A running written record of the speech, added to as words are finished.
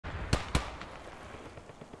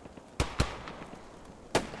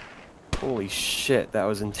Holy shit, that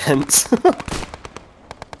was intense.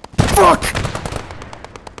 Fuck!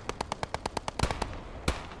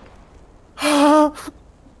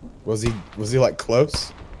 Was he like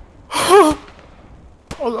close?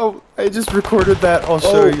 Oh, I just recorded that. I'll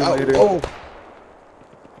show you later. Oh.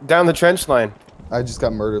 Down the trench line. I just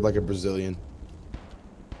got murdered like a Brazilian.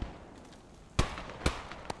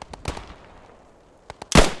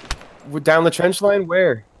 Down the trench line?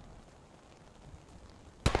 Where?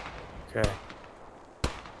 Okay.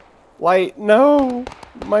 Light, no!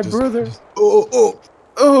 My brother. Oh!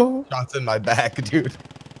 Shots in my back, dude.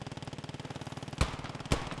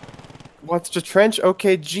 What's the trench?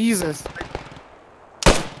 Okay, Jesus.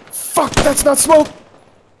 Fuck, that's not smoke!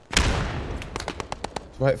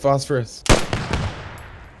 White phosphorus.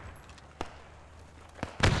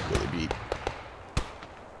 Really beat.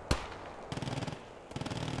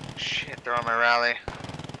 Shit, they're on my rally.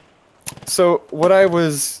 So, what I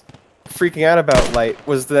was freaking out about, Light,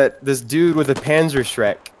 was that this dude with a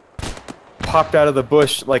Panzerschreck popped out of the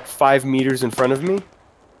bush like 5 meters in front of me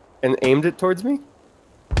and aimed it towards me.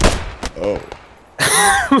 Oh.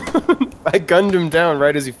 I gunned him down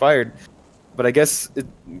right as he fired. But I guess,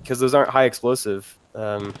 because those aren't high explosive,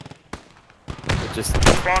 it just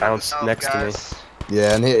bounced next to me.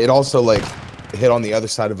 Yeah, and it also, like, hit on the other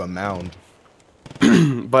side of a mound.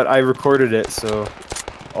 But I recorded it, so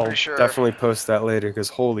I'll Sure. definitely post that later, because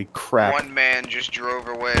holy crap. One man just drove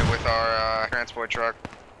away with our transport truck.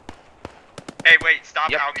 Hey, wait, stop.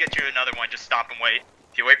 Yep. I'll get you another one. Just stop and wait.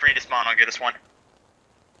 If you wait for me to spawn, I'll get us one.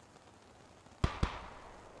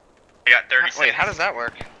 You got 30 seconds. Wait, how does that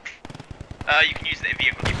work? You can use the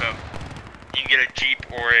vehicle depot. You can get a Jeep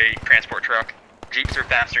or a transport truck. Jeeps are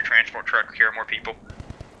faster, transport truck carry more people.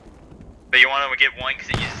 But you want to get one because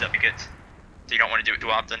it uses up tickets. So you don't want to do it too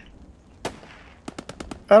often.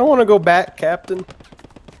 I don't want to go back, Captain.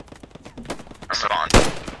 Spawn.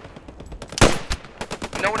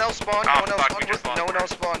 No one else spawned. Oh, No one else fuck, we just spawned. lost No one one.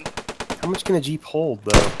 else spawned. How much can a Jeep hold,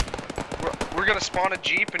 though? We're gonna spawn a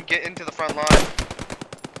Jeep and get into the front line.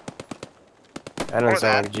 I don't Or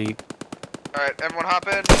sound that. a Jeep. Alright, everyone hop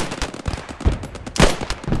in.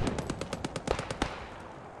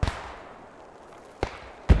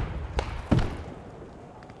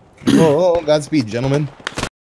 Oh, Godspeed, gentlemen.